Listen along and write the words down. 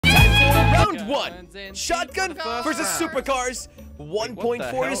1. Shotgun versus supercars.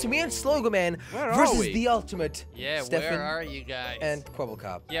 1.4. This is me and Slogan Man versus the ultimate. Yeah, Stefan where are you guys? and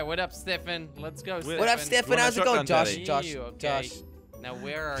Quabblecop. Yeah, what up, Stefan? Let's go, Stefan. What up, Stefan? How's it going, Josh? Okay. Now,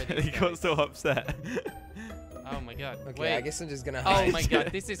 where are these He got so upset. Oh, my God. Okay, Wait. I guess I'm just gonna hide. Oh, my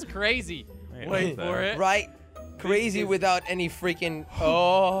God. This is crazy. Wait for it. Right? Crazy without any freaking...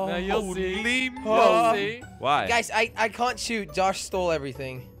 Oh. Now you'll see. Oh. You'll see. Why? Guys, I can't shoot. Josh stole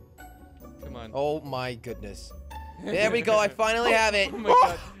everything. Come on. Oh, my goodness. There we go. I finally have it. Oh, my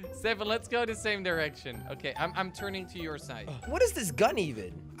God. Stefan, let's go the same direction. Okay, I'm turning to your side. What is this gun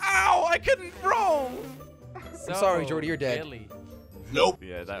even? Ow! I couldn't throw. So, I'm sorry, Jordy. You're dead. Jelly. Nope.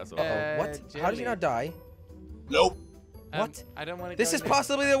 Yeah, that's What? How did you not die? Nope. What? I don't want to. This is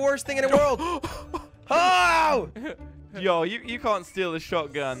possibly the worst thing in the world. Oh! Yo, you can't steal a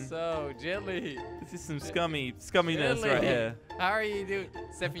shotgun. So, Jelly. This is some scumminess Jelly. right here. How are you doing?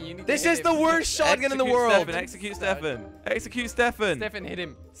 Stefan, you need This to hit is the him. worst shotgun in the world. Execute Stefan. Execute Stefan. Stefan, hit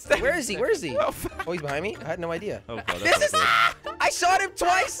him. Where is he? Where is he? Oh, Oh, he's behind me? I had no idea. oh God, This is... I shot him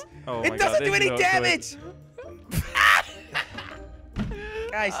twice! Oh It my doesn't God, do this any is not damage!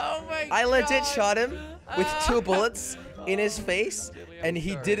 Guys, Oh my I legit God. shot him with 2 bullets in his face, and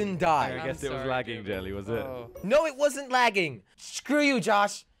he didn't I die. guess it was sorry, lagging, Jelly, was it? Oh. No, it wasn't lagging. Screw you,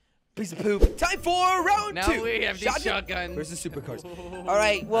 Josh. Piece of poop. Time for round Now 2. we have these shotguns. versus supercars. All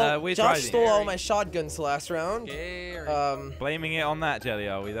right, well, we're Josh driving. stole all my shotguns last round. Scary. Blaming it on that, Jelly,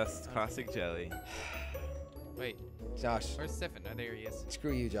 are we? That's classic Jelly. Wait, Josh, where's Stefan? Oh, there he is.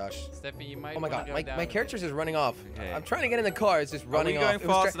 screw you, Josh. Stefan, you might Oh my wanna God, go my down my a bit. character's just running off. Okay. I'm trying to get in the car. It's just running going off. It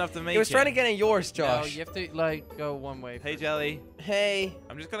was fast enough to make it was trying to it? get in yours, No, Josh. you have to like go one way. Hey, Jelly. Hey.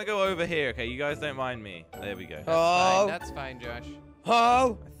 I'm just gonna go over here, okay? You guys don't mind me. There we go. Oh. That's fine, Josh.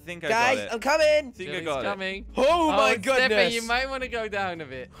 Oh. I think I Guys, got it. I'm coming. I think I Jelly's got coming. Oh my Stefan, goodness. you might want to go down a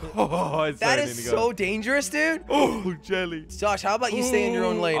bit. it. Oh, it's That so is nearly so got dangerous, dude. it. Oh, Jelly. Josh, how about you stay in your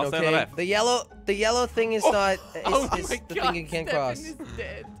own lane, I'll stay on the okay? left. The yellow thing is not Oh is my the God, thing you can't Stefan cross. is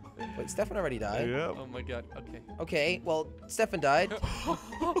dead. Wait, Stefan already died. Yep. Oh my God. Okay. Okay, well, Stefan died.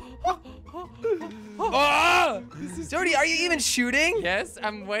 Ah! Jordy, are you even shooting? Yes,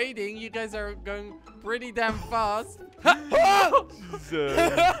 I'm waiting. You guys are going pretty damn fast. Ah! So,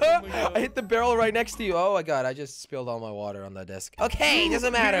 I hit the barrel right next to you. Oh my God, I just spilled all my water on the desk. Okay,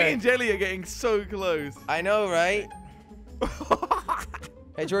 doesn't me and matter. Jelly are getting so close. I know, right?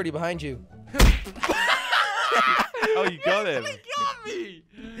 Hey, Jordy, behind you. Oh, you got him. Got me.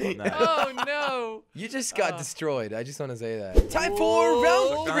 Nice. Oh no. You just got destroyed. I just want to say that. Time for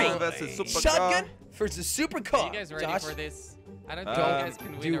round Shotgun 3. versus supercar. Shotgun versus supercar. Are you guys ready Josh, for this? I don't think you don't guys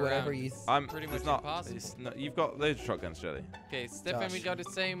can win do a whatever round. you... I'm Pretty it's much not, impossible. it's not. You've got loads of shotguns, Jelly. Okay, Stefan, we Josh. go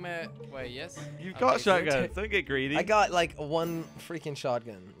the same way, yes? You've Okay, got so shotguns. Don't get greedy. I got like 1 freaking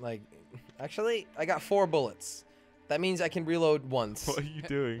shotgun. Like, actually, I got 4 bullets. That means I can reload once. What are you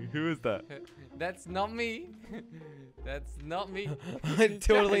doing? Who is that? That's not me. That's not me.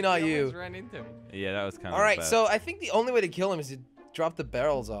 Totally not You you. almost ran into him. Yeah, that was kind of All right, bad. so I think the only way to kill him is to drop the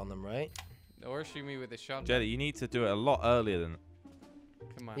barrels on them, right? Or shoot me with a shotgun. Jelly, you need to do it a lot earlier than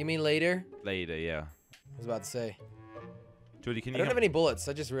Come on. You mean later? later, yeah. I was about to say. Jordy, can I you don't have any bullets.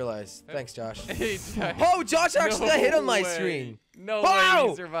 I just realized. Thanks, Josh. Hey, Josh. Oh, Josh actually got hit on my way. screen. No Wow! way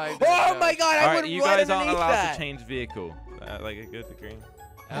you survived that, Oh my Josh. God, I Alright, would you run guys aren't underneath allowed that. to change vehicle. Like a good degree.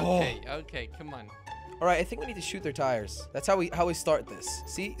 Okay, okay, come on. All right, I think we need to shoot their tires. That's how we start this.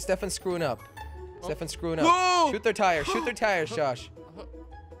 See, Stefan's screwing up. Stefan's screwing up. Whoa! Shoot their tires. Shoot their tires, Josh.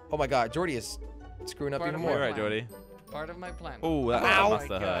 Oh my God, Jordy is screwing up Part even of more. You're right, Jordy. Part of my plan. Oh, that Ow. must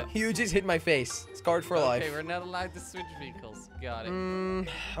my have God. hurt. You just hit my face. Scarred for life. Okay, we're not allowed to switch vehicles. Got it.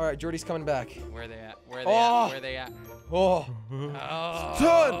 All right, Jordy's coming back. Where they at? Where they Oh. at? Where they at? Oh, Oh,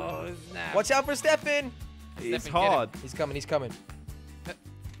 Son! snap. watch out for Stefan. It's Stefan, get hard. He's coming. He's coming.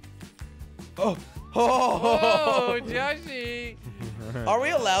 Oh, Oh. Joshy. Are we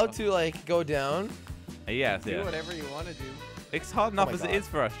allowed to like go down? Yes, Do yeah. whatever you want to do. It's hard enough my as it God. is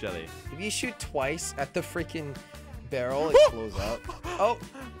for us, Jelly. If you shoot twice at the freaking barrel, it blows up. Oh,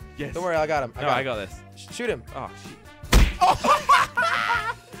 Yes. don't worry, I got him. No, I got this. Shoot him. Oh, shit.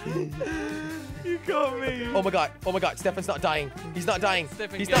 You got me. Oh my God, Stefan's not dying. He's not dying.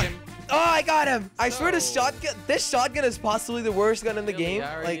 Stefan, He's get not. him. Oh, I got him. I swear this So- shotgun is possibly the worst gun in the Really, game.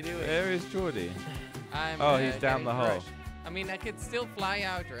 how are Like, you doing? Where is Jordy? I'm, Oh, he's down getting the hole. crushed. I mean, I could still fly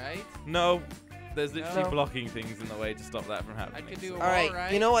out, right? No. There's literally No. blocking things in the way to stop that from happening. I could do so- a all right,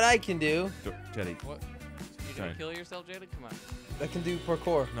 right? you know what I can do? Jelly. What? You gonna Sorry. kill yourself, Jelly? Come on. I can do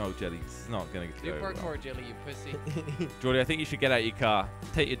parkour. No, Jelly. It's not going to Do go well. parkour, Jelly, you pussy. Jordy, I think you should get out of your car.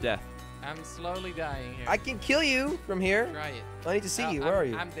 Take your death. I'm slowly dying here. I can kill you from here. Try it. I need to see you. I'm- Where are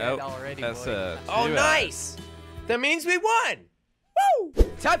you? I'm dead Oh, already, that's boy. Oh, two nice. That means we won. Woo!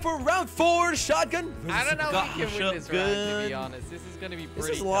 Time for round 4, shotgun. I don't know if we can win this round, to be Shotgun. honest. This is going to be This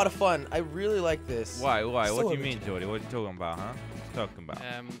pretty is a lot of tough. fun. I really like this. Why? Why? So What do you mean, original. Jordy? What are you talking about, huh? What you talking about?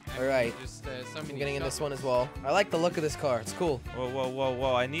 All right. Just, so I'm many getting in this shots. one as well. I like the look of this car. It's cool. Whoa, whoa, whoa,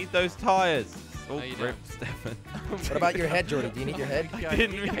 whoa! I need those tires. Oh, No, you rip, don't. Stefan. What about your head, Jordy? Do you need your head? Oh my I God,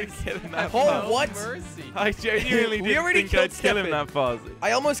 didn't you really guys get in have that Oh, far. no what? mercy. I genuinely We didn't already think killed I'd kill him Stefan. that fast.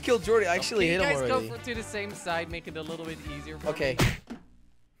 I almost killed Jordy. I actually Can hit you him guys already. go to the same side, make it a little bit easier for Okay.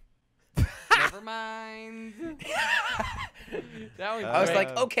 me? Never mind. That one I was quick.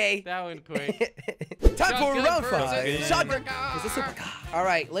 like, okay. That one quick. Time for Shotgun round versus 5. supercar. Shotgun. Is this supercar? All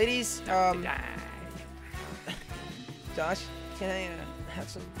right, ladies. Josh, can I have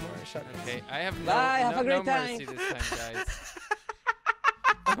some more shotguns? Okay, I have no, Bye, have a great no time. mercy this time, guys.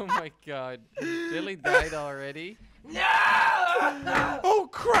 Oh my God. Billy died already. Oh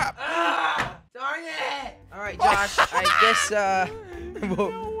crap! Darn it! All right, Josh. I guess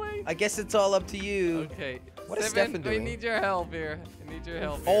I guess it's all up to you. Okay. What is Stefan, Stefan doing? I need your help here. I need your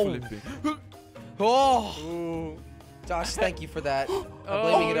help. Oh. Here. Oh, Ooh. Josh, thank you for that. I'm Oh,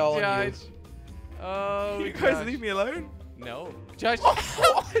 blaming it all on you. Josh. Oh, You guys Josh. leave me alone? No. Josh.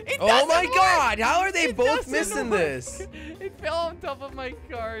 It Oh my doesn't God! How are they It both doesn't missing work. this? It fell on top of my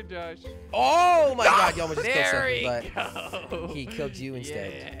car, Josh. Oh my God! You almost just killed There we Stefan, go. but he killed you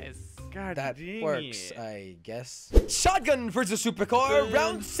instead. Yes. God, That dang works, it. I guess. Shotgun versus supercar,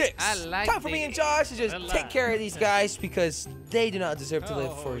 round 6. I like Time for me and this Josh to a just lot. take care of these guys because they do not deserve to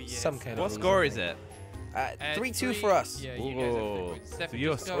live Oh, for yes. some kind of What reason. score is it? 3-2 for us. Yeah, you guys are Whoa. 3-2. Stefan, So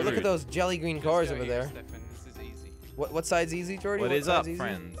you're just go screwed. Look at those jelly green Just cars go over here, there. Stefan. This is easy. What side's easy, Jordy? What is side's up, easy?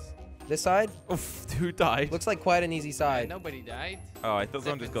 friends? This side? Oof, who died? Looks like quite an easy Yeah, side. nobody died. Oh, I thought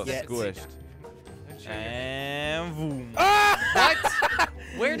someone just got Yeah. squished. Don't show your- And boom. What?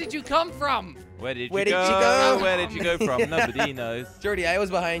 Where did you come from? Where did you Where did go? you go? Where did you go from? Nobody knows. Jordy, I was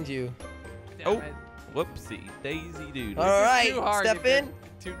behind you. Damn Oh. it. Whoopsie daisy dude. All This is right, too hard step because in.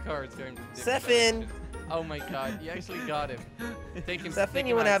 Two cards going from different Stefan. directions. Oh my God, you actually got him. Take him. Stefan, take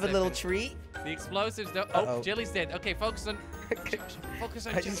you him want to out, have a little Stefan. treat? The explosives don't. Uh-oh. Oh, Jelly's dead. Okay, focus on. Focus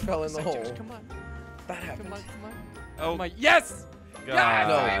on. I just Josh, fell in focus the on Josh, hole. Come on. That Come happened. on. Come on. Oh My yes. God.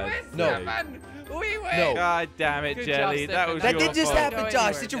 Yes, we win, No. Stefan. We win. No. God damn it, Good Jelly. job, That Stefan. was That your did just fault. happen, Go Josh.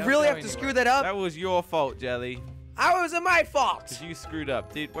 anywhere. Did you Don't really go have to anywhere. screw that up? That was your fault, Jelly. How was it my fault? Because you screwed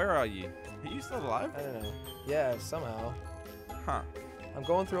up. Dude, where are you? Are you still alive? I don't know. Yeah, somehow. Huh. I'm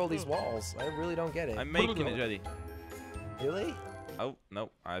going through all these walls. I really don't get it. I'm making it, Jelly. Really? Oh, no.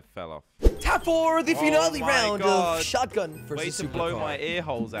 I fell off. Time for the Oh finale my round God. of shotgun Way versus to blow my supercar. ear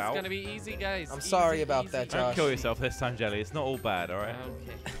holes It's out. gonna be easy, guys. I'm Easy, sorry about easy. that, Don't Josh. kill yourself this time, Jelly. It's not all bad, alright?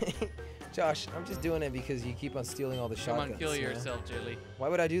 Okay. Josh, I'm just doing it because you keep on stealing all the Come shotguns. on, kill you know? yourself, Jelly. Why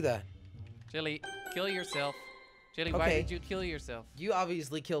would I do that? Jelly, kill yourself. Jelly, why Okay. did you kill yourself? You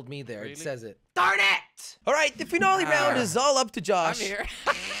obviously killed me there. Really? It says it. Darn it! All right, the finale round is all up to I'm Josh, here.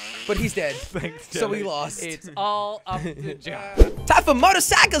 but he's dead. Thanks, So we Jelly. lost. It's all up to Josh. Time for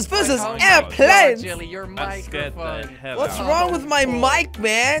motorcycles versus Oh my airplanes. God, Jelly, your That scared the microphone. hell What's out. wrong with my mic,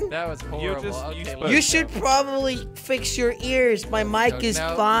 man? That was horrible. just- you okay, spoke. let's You go. should probably fix your ears. My mic is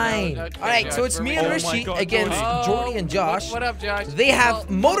no, fine. no, okay, All right, Josh, so it's we're me and making- Oh my Rishi God, against Jordy. Jordy and Josh. What up, Josh? They have Well,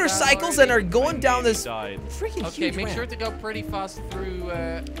 motorcycles well and are done going down Nearly this died. freaking Okay, huge make ramp. sure to go pretty fast through.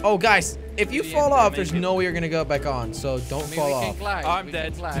 Oh, guys, if you the fall end, off, make there's it. no way you're gonna go back on. So don't I mean, fall we off. can glide. I'm we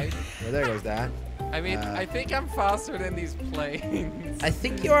dead. Can glide. Well, there goes that. I mean, Uh, I think I'm faster than these planes. I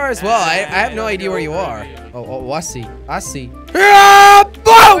think you are as well. I have no let's idea go where you for are. it. Oh, I see. I see. Ah,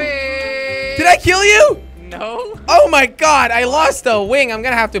 boom! Wait. Did I kill you? No. Oh my God! I lost a wing. I'm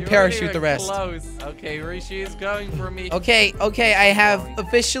gonna have to You parachute weren't the even rest. Close. Okay, Rishi is going for me. Okay, I have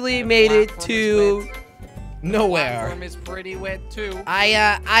officially made it Platform is to wet. nowhere. Platform is pretty wet too.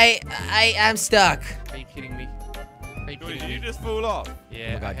 I'm stuck. Are you kidding me? Are you Jordy, kidding did you me? just fall off? Yeah.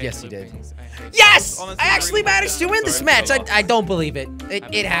 Oh my God, I hate yes, you did. loopings. I hate Yes! Honestly, I actually really managed to win this sorry match. for the I don't believe it. It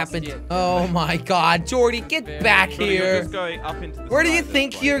haven't happened. lost yet. Oh my God, Jordy, get Very back good. Jordy, you're here. just going up into the Where do you sky at this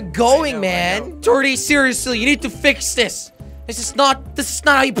think point. you're going, I know. man? Jordy, seriously, you need to fix this. This is not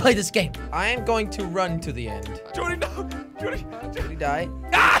how you play this game. I am going to run to the end. Jordy, no! Jordy! Did he die?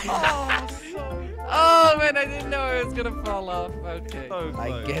 Oh man, I didn't know I was gonna fall off. Okay. So I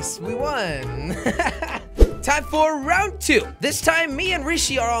close. guess we won. Time for round 2. This time, me and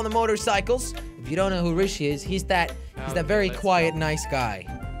Rishi are on the motorcycles. If you don't know who Rishi is, he's that Okay, very let's quiet, go. nice guy.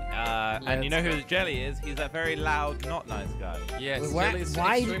 And you know Let's who Jelly is? He's that very loud, not nice guy. Yes, Why- Jelly's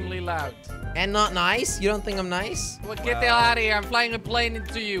why- extremely loud. And not nice? You don't think I'm nice? Well, get the hell out of here. I'm flying a plane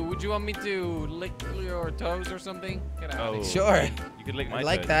into you. Would you want me to lick your toes or something? Get out of Oh, here. Sure. You could lick my I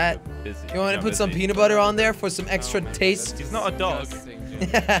like toes, that. but busy. You want to I'm put some busy. peanut butter on there for some Oh, extra man, taste? that's He's not a dog. disgusting,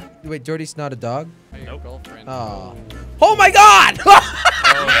 Jelly. Wait, Jordy's not a dog? Oh, your Nope. girlfriend. Oh. Oh my god!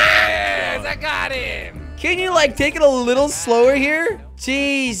 Yes, I got him. Can you like take it a little slower here?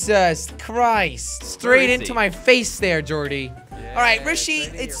 Jesus Christ. Straight is into he? my face there, Jordy. Yeah, All right, Rishi,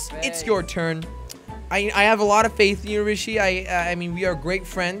 straight in it's your your face. turn. I have a lot of faith in you, Rishi. I mean, we are great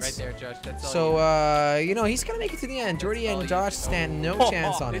friends. Right there, Josh. That's all. So, you know, he's gonna make it to the end. Jordy all and you Josh do. stand no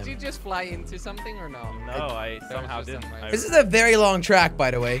chance on Did you him. just fly into something or no? No, I was somehow just didn't. on my- This is a very long track, by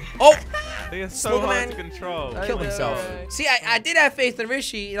the way. Oh, They are so Slow hard man. to control. I killed know, himself. right? See, I did have faith in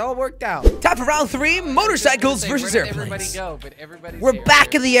Rishi. It all worked out. Time for round 3, motorcycles Where versus did everybody airplanes. go? But everybody's We're here.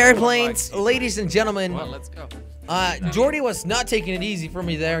 back in the Everyone airplanes, likes you. ladies and gentlemen. Well, let's go. Jordy was not taking it easy for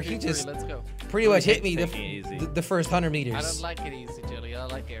me there. He just Let's go. pretty much hit me Taking it easy. the first 100 I meters. don't like it easy, Jelly. I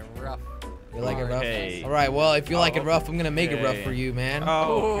like it rough. You like it rough? Okay. All right, well, if you like it Oh, rough, I'm going to make it rough okay. for you, man.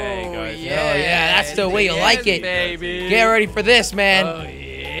 Oh, okay, Oh, guys. yeah. yeah, that's the way you like it. Baby. Get ready for this, man. Oh,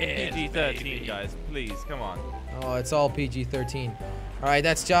 yeah. PG-13, guys. Please, come on. Oh, it's all PG-13. All right,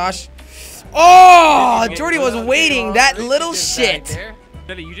 that's Josh. Oh, Get Jordy was close, waiting. Josh. That Ricky little just died shit. there.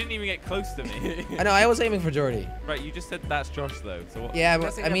 Jelly, you didn't even get close to me. I know, I was aiming for Jordy. Right, you just said that's Josh, though. So what? Yeah, but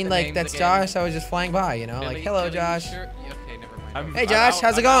Messing I up mean, the like, names that's again. Josh. I was just flying by, you know? Like, Jelly, hello, Jelly, you Josh. sure? Yeah, okay, never mind. Hey, Josh,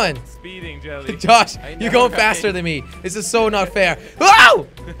 how's it I'm going? out Speeding, Jelly. Josh, I you're know, going right? faster than me. This is so not fair. Whoa!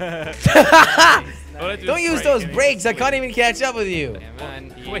 All I do Don't is use brake those and he brakes. I just can't even catch up with you. Come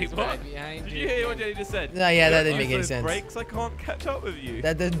on, Wait, he's what? right behind Did you hear what Jelly just said? No, yeah, that didn't Use make any those sense. Brakes, I can't catch up with you.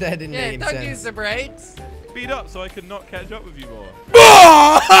 That didn't Yeah, make any don't sense. use the brakes. Speed up so I can not catch up with you more.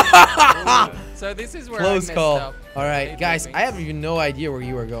 So this is where I Close messed call. up. All right, Hey, guys, baby. I have even no idea where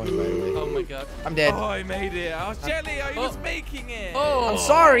you are going, by the way. Oh my god. I'm dead. Oh, I made it. Oh, Jelly, I was Oh. making it. Oh. I'm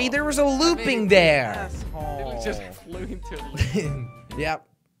sorry, there was a looping there. Asshole. It just flew into a Yep,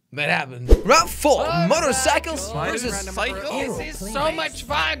 that happened. Round 4, motorcycles versus This cycles. is so much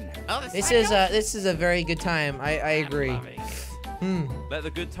fun. This is a very good time. I agree. Let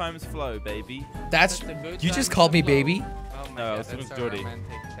the good times flow, baby. That's Let the good you just times called me flow. baby. Oh my No, I god, was talking that's to so Jordy.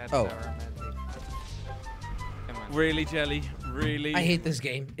 romantic. That's Oh. so romantic. Come on. Really, Jelly? Really? I hate this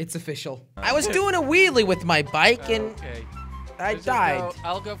game. It's official. I was doing a wheelie with my bike and Okay. I Let's just died. go-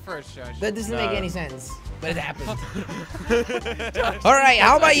 I'll go first, Josh. That doesn't make No. any sense, but it happened. All right,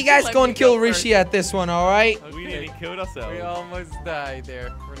 how about you guys Let go me and kill go Rishi at this one? All right. We Okay. nearly killed ourselves. We almost died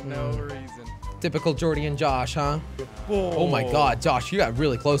there for no reason. Typical Jordy and Josh, huh? Oh my God, Josh, you got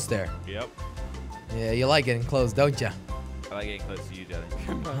really close there. Yep. Yeah, you like getting close, don't you? I like getting close to you, Jelly.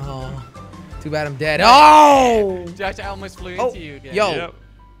 Come on. Oh, too bad I'm dead. Oh! Josh, I almost flew Oh, into you again. yo. Yep.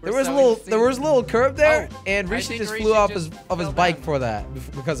 There We're was a so little, insane. there was a little curve there, Oh, and I Rishi think just Rishi flew off just of his fell bike down. for that,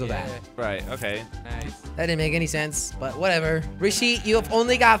 because of Yeah, that. Right, okay. nice. That didn't make any sense, but whatever. Rishi, you have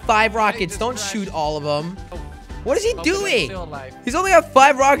only got 5 rockets. just Don't crashed. shoot all of them. Oh, What is he hope that I'm doing? still alive. He's only got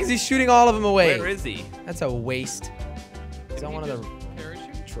 5 rockets. He's shooting all of them away. Where is he? That's a waste. He's Did on he one of the just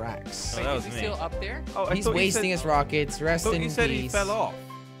parachute? tracks. Oh, Wait, that is was he me. still up there? Oh, I He's thought you wasting said, his rockets. I Rest thought in you said peace. he fell off.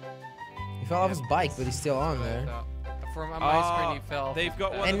 He fell off his bike, but he's still on there. From on my screen, he fell. they've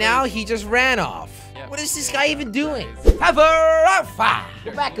got one And of now those- he just ran off. Yep. What is this Yeah, guy even doing? crazy. Have a fire.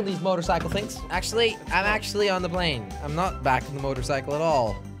 We're back in these motorcycle things. Actually, I'm actually on the plane. I'm not back in the motorcycle at all.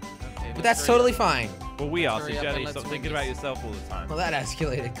 Okay, But let's that's hurry totally up. fine. Well, we are, so Hurry up Jelly, and let's stop win thinking this. about yourself all the time. Well, that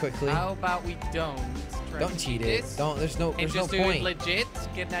escalated quickly. How about we don't? Try Don't to cheat this it. Don't. There's no And just do point. it legit.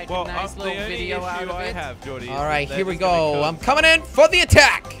 Get like Well, a nice the little only video out issue of I it. have, Jordy, is All right, that here we they're just gonna go. come- I'm coming in for the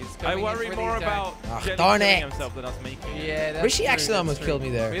attack. He's I coming in worry for the more attack. about Ah, Jelly darn killing it. himself than us making it. Yeah, that's Rishi true, actually that's almost true. killed me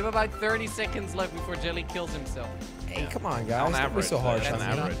there. We have about 30 seconds left before Jelly kills himself. Hey, come on, On guys. Don't be average, so harsh that's on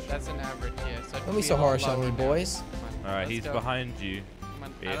an me. average. That's an average, yeah. So it Don't could be so a lot harsh on lower me, now. boys. Come on, All right, let's he's go. behind you. Come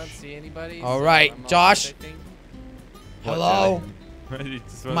on, I don't Ish. see anybody. All so right, I'm Josh. lost, I think. What, Hello, Jelly? You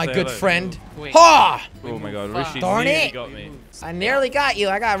just wanna my say good hello? friend. Quick. Ha! We Oh my move God, fast. Rishi Darn nearly it. got We me. move I nearly got you.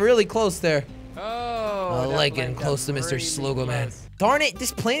 I got really close there. Oh, I that like plane getting got close to Mr. really Slogoman. close. Darn it,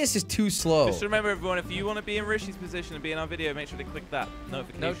 this plane is just too slow. Just remember, everyone, if you want to be in Rishi's position and be in our video, make sure to click that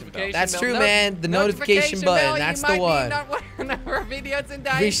notification bell. That's bell. true, No- man. The notification button, bell, that's you the might one. Be not one of our videos and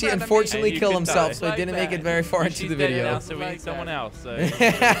die in Rishi front of me. unfortunately And you killed could himself, die. so he Like didn't make that. it very far into Rishi's the dead video. now, so we Like need someone that. else. So.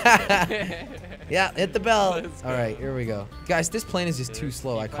 Yeah, hit the bell. Let's All go. right, here we go. Guys, this plane is just too Just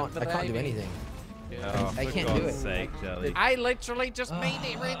slow. I keep on can't do driving. anything. Just Oh, I for can't do God's it. sake, Jelly. I literally just made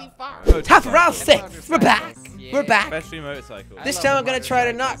it really far. Time for round 6. We're back. We're back. Especially motorcycles. This love time I'm gonna try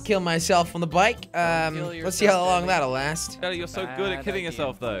to not motorcycles. kill myself on the bike. kill Let's see how yourself, long Jelly. that'll last. Jelly, you're so good at Bad killing idea.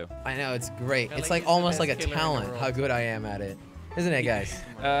 yourself, though. I know, it's great. Jelly It's like is the almost like a best killer in the talent world. how good I am at it. Isn't it, guys?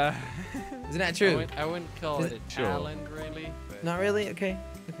 Isn't that I true? wouldn't call Is it a Sure. talent, really. But Not really? Okay.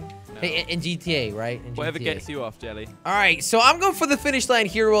 no. Hey, in GTA, right? In Whatever GTA. gets you off, Jelly. All right, so I'm going for the finish line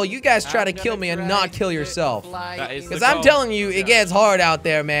here while you guys try to I'm kill gonna me and try not kill to yourself. fly That is in the Because I'm goal. telling you, Yeah. it gets hard out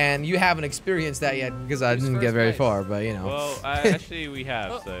there, man. You haven't experienced that yet because I Who's didn't get first very place? far, but you know. Well, actually, we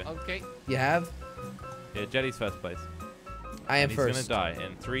have, Oh, so. okay. You have? Yeah, Jelly's first place. I am And he's first. gonna die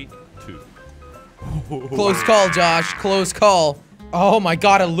in 3, 2. Close call, Josh. Close call. Oh my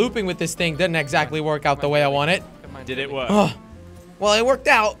god, a looping with this thing didn't exactly work out the way I want it. Come on, Did it Jelly. work? Oh. Well, it worked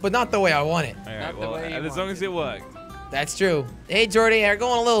out, but not the way I want it. Alright, Not the well, way you as long as wanted. it worked. That's true. Hey, Jordy, you're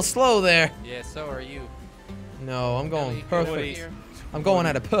going a little slow there. Yeah, so are you. No, I'm going Jelly, get over perfect. here. I'm going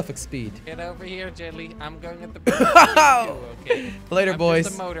at a perfect speed. Get over here, Jelly. I'm going at the okay. Later, I'm boys.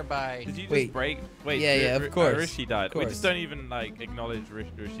 Just a motorbike. Did you just Wait. break? Wait, Yeah, yeah, of course. Rishi died. Of We course. just don't even like acknowledge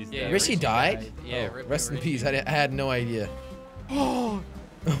Rishi's Yeah, dead. Rishi died? Yeah, Oh, rip rest in Rishi. peace. I had no idea. You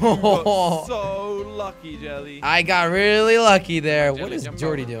got so lucky, Jelly. I got really lucky there. Jelly, What is jump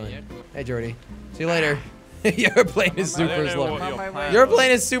Jordy over me, doing? yeah, cool. Hey, Jordy. See you later. Your plane is I'm on my super way. slow. I don't know I'm on what my your way. plan Your was.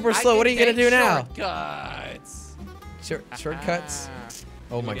 plane is super I slow. What are can you gonna take do now? Shortcuts. Shortcuts? Ah.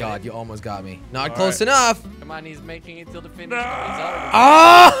 Oh my get god, it? you almost got me. Not All close right. enough. Come on, he's making it till the finish. line. He's already-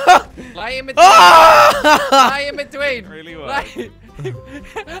 Ah! Lie in between. Ah! Lie in between. Really Lie.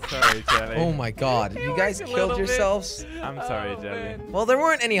 worked. Sorry, Jelly. Oh my god, you guys worked a killed little bit. yourselves? I'm sorry, Oh, Jelly. man. Well, there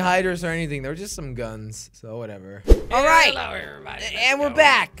weren't any hiders or anything. There were just some guns, so whatever. All Hello, right, everybody. and we're Let's go.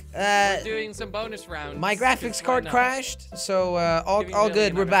 back. We're doing some bonus rounds. My graphics 'cause why card not? crashed, so all Giving good.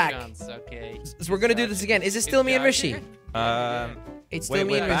 Billy We're another back. chance, Okay. So we're gonna do this again. Is it still me and Rishi? It's still Wait,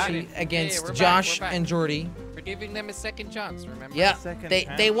 me and we're back? Rishi against we're back, Josh we're back. and Jordy. We're giving them a second chance, remember? Yeah, Second they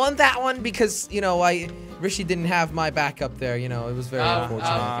chance. won that one because Rishi didn't have my backup there. You know, it was very unfortunate.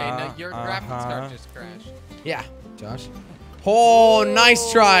 Okay, no, your graphics Uh-huh. card just crashed. Yeah, Josh. Oh, nice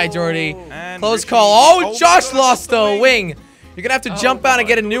try, Jordy. And Close Rishi- call. Oh, my Josh God, lost the the wing. You're gonna have to Oh, jump out and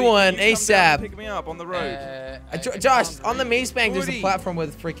get a Jordy, new can one you come down and ASAP. Pick me up on the road. Josh, on the maze bank, there's a Jordy. platform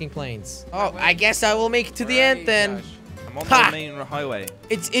with freaking planes. Oh, way. I guess I will make it to the Where are end you, then. Josh? I'm on Ha! the main highway.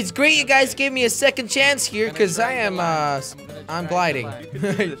 It's great you guys gave me a second chance here Gonna because I drag the am line. I'm gonna drag gliding. the line. You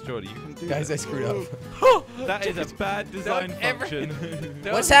can do this, Jordy. You can do Guys, I this. screwed up. That is a bad design ever- function.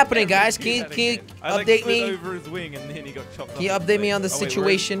 What's Don't happening, ever guys? do Can you that can you again. I like update slid me? over his wing and then he got chopped Can you off update me thing. on the Oh, wait,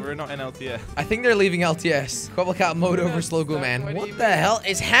 situation? We're not in LTS. I think they're leaving LTS. Quabblecop mode over We're Slow Goo stuck. Man. What do What you the mean? hell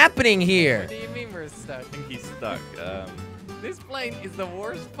is happening here? What do you mean we're stuck? I think he's stuck. This plane is the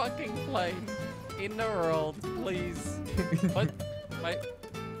worst fucking plane in the world. Please. What? My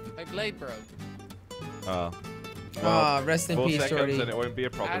blade broke. Oh. Rest in 4 peace, seconds Jordy. and it won't be a I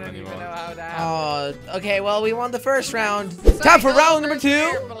problem don't even know anymore. how that happened. Okay, well, we won the first round. Time for round number 2.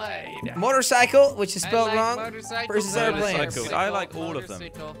 Airblade. Motorcycle, which is I spelled like wrong. motorcycles, versus I like airplanes. Motorcycles. I like all of them.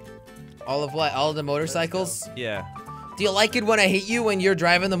 motorcycle. All of what? All of the motorcycles? Yeah. Do you like it when I hit you when you're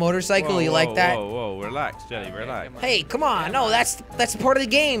driving the motorcycle? Whoa, you whoa, like that? Whoa, whoa, relax, Jelly, Okay, relax. come on. Hey, come on. Come No, on. that's part of the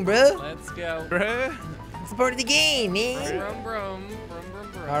game, bro. Let's go. Bruh. It's part of the game, man. Brum, brum, brum,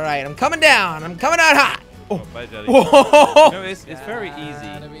 brum, brum. All right, I'm coming down. I'm coming out hot. Oh, bye, Jelly. Whoa. No, it's very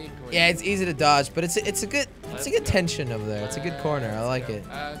Gotta easy. be quick. Yeah, it's easy to dodge, but it's a good Let's good go. tension over there. It's a good corner. I Let's like go. it.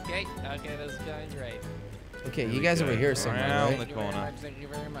 Okay, that's going great. Okay, Here you we guys go. over here somewhere, Around right? the Thank you very corner. much, thank you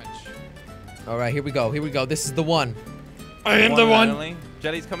very much. All right, here we go. Here we go. This is the one. I am One the and one. only.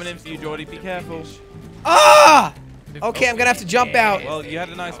 Jelly's coming in for you, Jordy. Be careful. Ah! Okay, I'm gonna have to jump out. Well, you had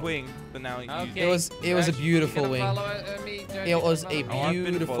a nice wing, but now you. Okay. It was a Josh, beautiful you wing. gonna follow, me, Josh? It was You a gonna Oh, I've been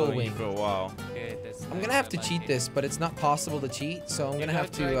beautiful following wing. you for a while. follow- Okay, that's I'm nice, gonna have I to like cheat it. this, but it's not possible to cheat, so I'm You're gonna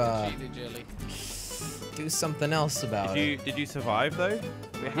have not trying to cheat it, Jelly. do something else about it. Did you survive though?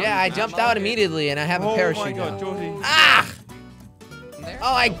 Wait, how Yeah, I did you- jumped I'm out okay. immediately, and I have a Oh parachute my God, now. Jordy. Ah! There?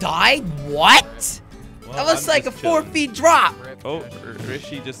 Oh, I died? What? Well, That was I'm like a just 4 chilling. feet drop. Rip, Oh, Josh.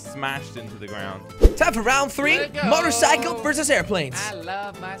 Rishi just smashed into the ground. Time for round 3, Let go. motorcycle versus airplanes. I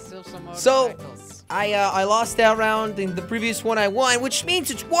love myself some So- motorcycles. I lost that round. In the previous one, I won, which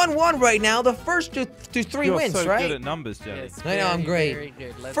means it's 1-1 right now. The first to 3 You're wins, so right? good at numbers, Jelly. Yes, I know, I'm very, great. very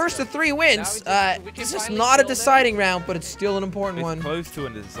good. Let's First go. to 3 wins. Now we can This is finally not a kill them. deciding round, but it's still an important It's one. close to a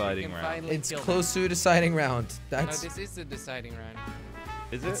We deciding can round. finally It's kill them. close to a deciding round. No, That's this is the deciding round.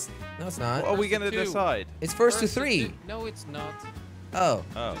 Is it? no, it's What not. are we First to gonna two. decide? It's first to First 3. two- No, it's not. Oh.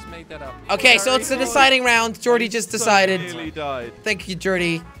 Oh. Just made that up. Okay, so it's the deciding round. Jordy just decided. Nearly died. Thank you,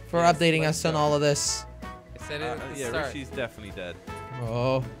 Jordy, for Yes, updating let's us on go. all of this. I said it at the Yeah, start. Rishi's definitely dead.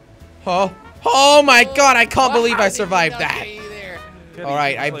 Oh. Oh. Oh my god, I can't believe I survived that. Kelly, All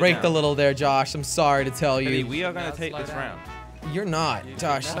right, I slow braked a down. little there, Josh. I'm sorry to tell Kelly, you. we are going Now to take slow this down. round. You're not, You do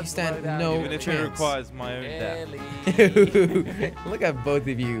Josh. not You stand slow down. no Even if it chance. requires my own death. Kelly. Look at both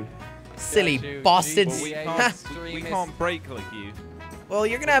of you. Silly Got you. bastards. But we Yeah, can't, we extremist. can't break like you. Well,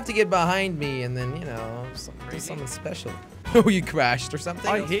 you're gonna have to get behind me and then, you know, do something special. Oh, you crashed or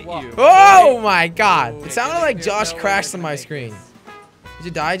something? I hit what? you. Oh my god. Oh, It sounded like there's Josh no way crashed you're on gonna my make screen. this. Did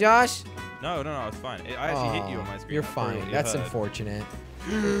you die, Josh? No, it's fine. I actually hit you on my screen. You're I probably fine. already That's heard. unfortunate.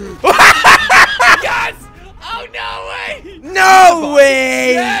 Yes! Oh, no way! No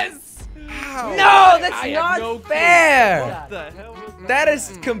way! Yes! How? No, that's I have not no clue. fair. What the hell was that? That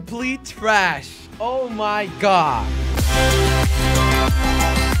is complete trash. Oh my god.